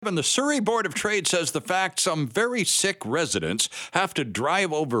Kevin, the Surrey Board of Trade says the fact some very sick residents have to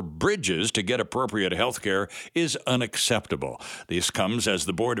drive over bridges to get appropriate health care is unacceptable. This comes as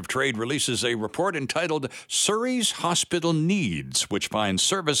the Board of Trade releases a report entitled Surrey's Hospital Needs, which finds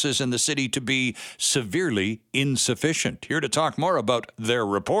services in the city to be severely insufficient. Here to talk more about their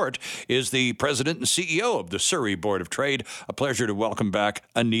report is the president and CEO of the Surrey Board of Trade. A pleasure to welcome back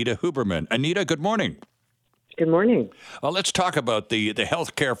Anita Huberman. Anita, good morning. Good morning. Well, let's talk about the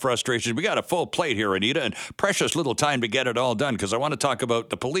healthcare frustrations. We got a full plate here, Anita, and precious little time to get it all done because I want to talk about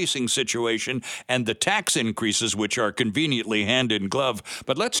the policing situation and the tax increases, which are conveniently hand in glove.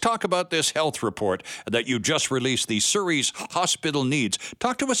 But let's talk about this health report that you just released, the Surrey's Hospital Needs.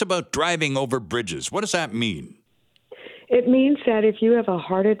 Talk to us about driving over bridges. What does that mean? It means that if you have a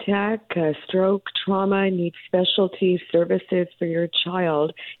heart attack, a stroke, trauma, need specialty services for your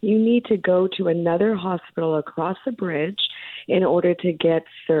child, you need to go to another hospital across the bridge in order to get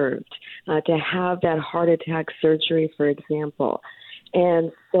served, to have that heart attack surgery, for example.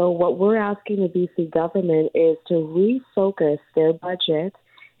 And so what we're asking the BC government is to refocus their budget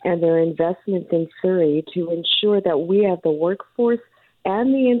and their investments in Surrey to ensure that we have the workforce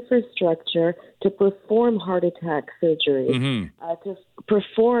and the infrastructure to perform heart attack surgery, to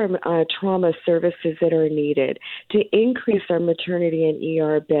perform trauma services that are needed, to increase our maternity and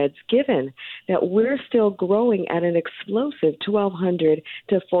ER beds, given that we're still growing at an explosive 1,200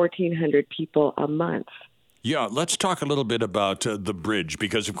 to 1,400 people a month. Yeah, let's talk a little bit about the bridge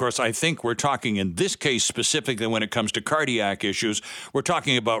because, of course, I think we're talking in this case specifically when it comes to cardiac issues, we're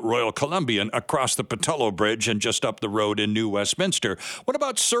talking about Royal Columbian across the Pattullo Bridge and just up the road in New Westminster. What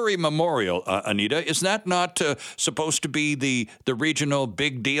about Surrey Memorial, Anita? Is that not supposed to be the regional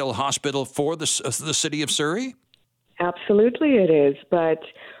big deal hospital for the city of Surrey? Absolutely it is, but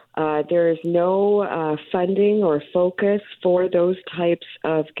there is no funding or focus for those types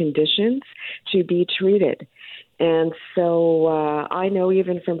of conditions to be treated. And so I know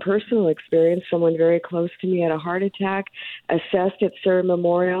even from personal experience, someone very close to me had a heart attack, assessed at Surrey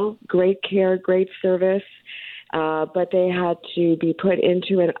Memorial, great care, great service, but they had to be put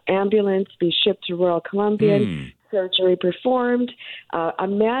into an ambulance, be shipped to Royal Columbian, surgery performed.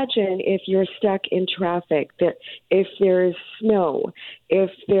 Imagine if you're stuck in traffic, that if there's snow, if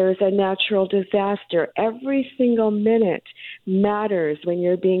there's a natural disaster, every single minute matters when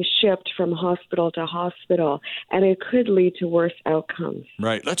you're being shipped from hospital to hospital, and it could lead to worse outcomes.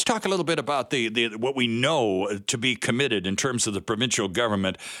 Right. Let's talk a little bit about the what we know to be committed in terms of the provincial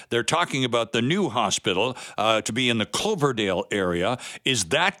government. They're talking about the new hospital to be in the Cloverdale area. Is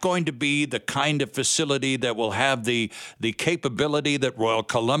that going to be the kind of facility that will have the capability that Royal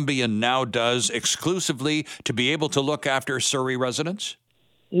Columbian now does exclusively to be able to look after Surrey residents?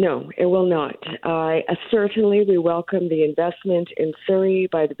 No, it will not. Certainly, we welcome the investment in Surrey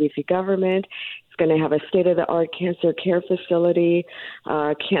by the BC government. It's going to have a state-of-the-art cancer care facility,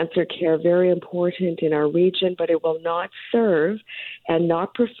 cancer care very important in our region, but it will not serve and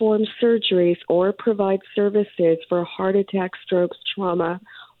not perform surgeries or provide services for heart attack, strokes, trauma,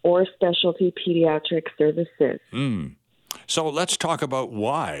 or specialty pediatric services. So let's talk about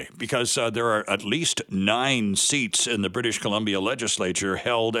why, because there are at least 9 seats in the British Columbia legislature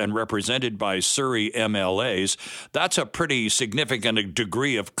held and represented by Surrey MLAs. That's a pretty significant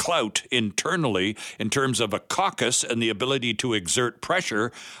degree of clout internally in terms of a caucus and the ability to exert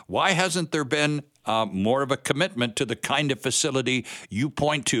pressure. Why hasn't there been more of a commitment to the kind of facility you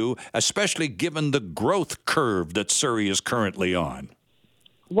point to, especially given the growth curve that Surrey is currently on?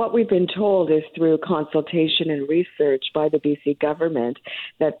 What we've been told is through consultation and research by the BC government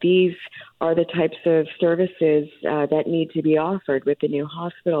that these are the types of services that need to be offered with the new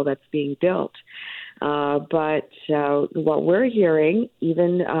hospital that's being built. But what we're hearing,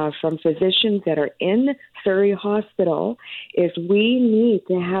 even from physicians that are in Surrey Hospital, is we need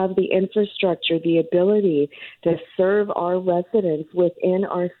to have the infrastructure, the ability to serve our residents within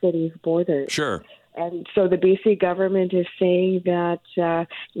our city's borders. Sure. And so the BC government is saying that,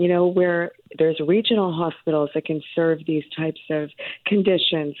 where there's regional hospitals that can serve these types of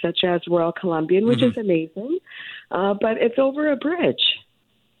conditions, such as Royal Columbian, which is amazing, but it's over a bridge.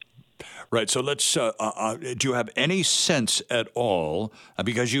 Right. So let's. Do you have any sense at all?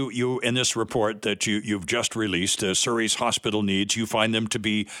 Because you in this report that you've just released, Surrey's Hospital Needs, you find them to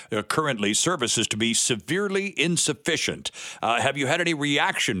be currently services to be severely insufficient. Have you had any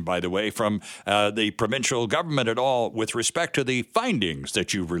reaction, by the way, from the provincial government at all with respect to the findings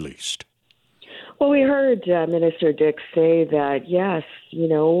that you've released? Well, we heard Minister Dix say that, yes,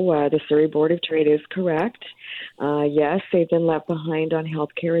 the Surrey Board of Trade is correct. Yes, they've been left behind on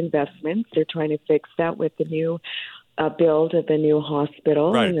healthcare investments. They're trying to fix that with the new build of the new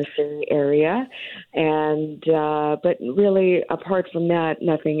hospital Right. in the Surrey area, and but really, apart from that,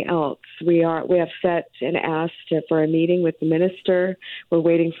 nothing else. We have set and asked for a meeting with the minister. We're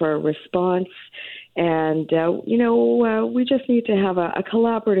waiting for a response. And, we just need to have a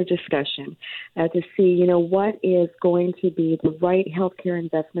collaborative discussion to see, what is going to be the right healthcare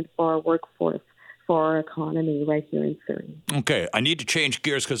investment for our workforce, for our economy right here in Surrey. Okay, I need to change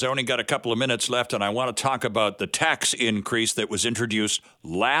gears because I only got a couple of minutes left, and I want to talk about the tax increase that was introduced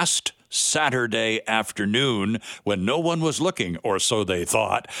last Saturday afternoon when no one was looking, or so they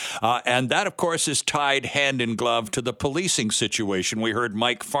thought. And that, of course, is tied hand in glove to the policing situation. We heard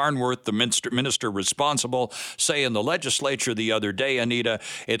Mike Farnworth, the minister responsible, say in the legislature the other day, Anita,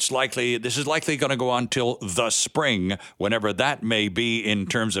 this is likely going to go on till the spring, whenever that may be in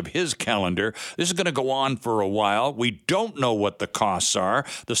terms of his calendar. This is going to go on for a while. We don't know what the costs are.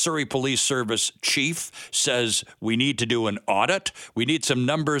 The Surrey Police Service chief says we need to do an audit. We need some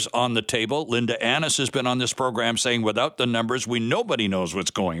numbers on the table. Linda Annis has been on this program saying without the numbers, nobody knows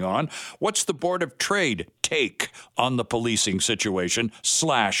what's going on. What's the Board of Trade take on the policing situation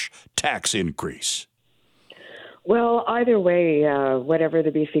 / tax increase? Well, either way, whatever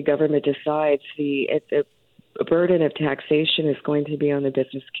the BC government decides, the burden of taxation is going to be on the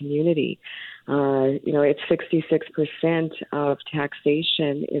business community. It's 66% of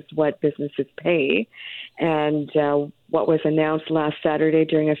taxation is what businesses pay. And what was announced last Saturday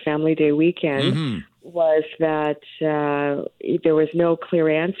during a Family Day weekend was that there was no clear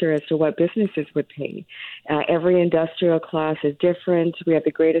answer as to what businesses would pay. Every industrial class is different. We have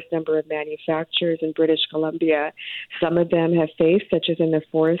the greatest number of manufacturers in British Columbia. Some of them have faced, such as in the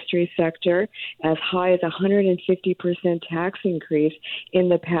forestry sector, as high as 150% tax increase in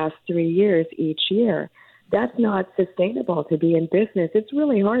the past 3 years each year. That's not sustainable to be in business. It's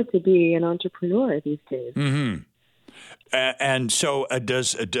really hard to be an entrepreneur these days. Mm-hmm. And so,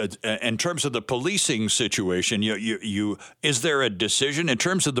 in terms of the policing situation, is there a decision in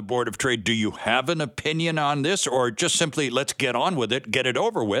terms of the Board of Trade? Do you have an opinion on this, or just simply let's get on with it, get it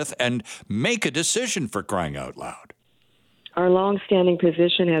over with, and make a decision, for crying out loud? Our long-standing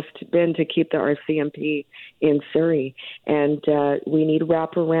position has been to keep the RCMP in Surrey, and we need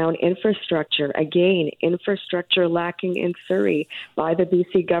wraparound infrastructure. Again, infrastructure lacking in Surrey by the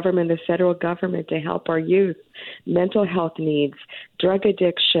BC government, the federal government, to help our youth. Mental health needs, drug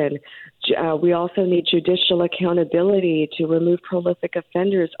addiction. We also need judicial accountability to remove prolific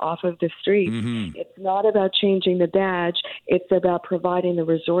offenders off of the streets. Mm-hmm. It's not about changing the badge. It's about providing the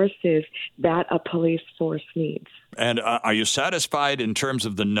resources that a police force needs. And are you satisfied in terms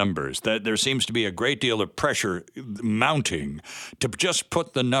of the numbers? That there seems to be a great deal of pressure mounting to just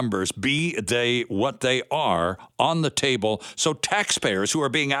put the numbers, be they what they are, on the table so taxpayers who are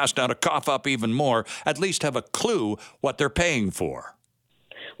being asked now to cough up even more at least have a clue what they're paying for.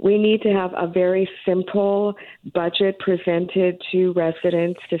 We need to have a very simple budget presented to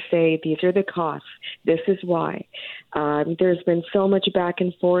residents to say, these are the costs. This is why. There's been so much back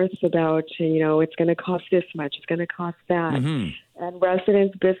and forth about, it's going to cost this much, it's going to cost that. Mm-hmm. And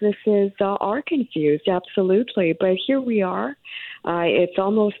residents, businesses are confused, absolutely. But here we are. It's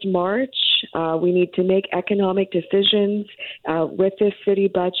almost March. We need to make economic decisions with this city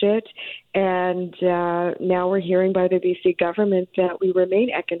budget. And now we're hearing by the BC government that we remain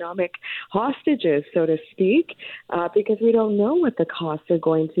economic hostages, so to speak, because we don't know what the costs are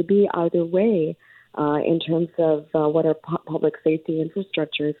going to be either way. In terms of what our public safety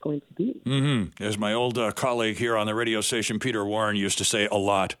infrastructure is going to be. Mm-hmm. As my old colleague here on the radio station, Peter Warren, used to say a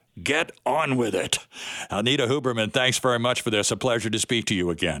lot, get on with it. Anita Huberman, thanks very much for this. A pleasure to speak to you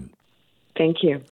again. Thank you.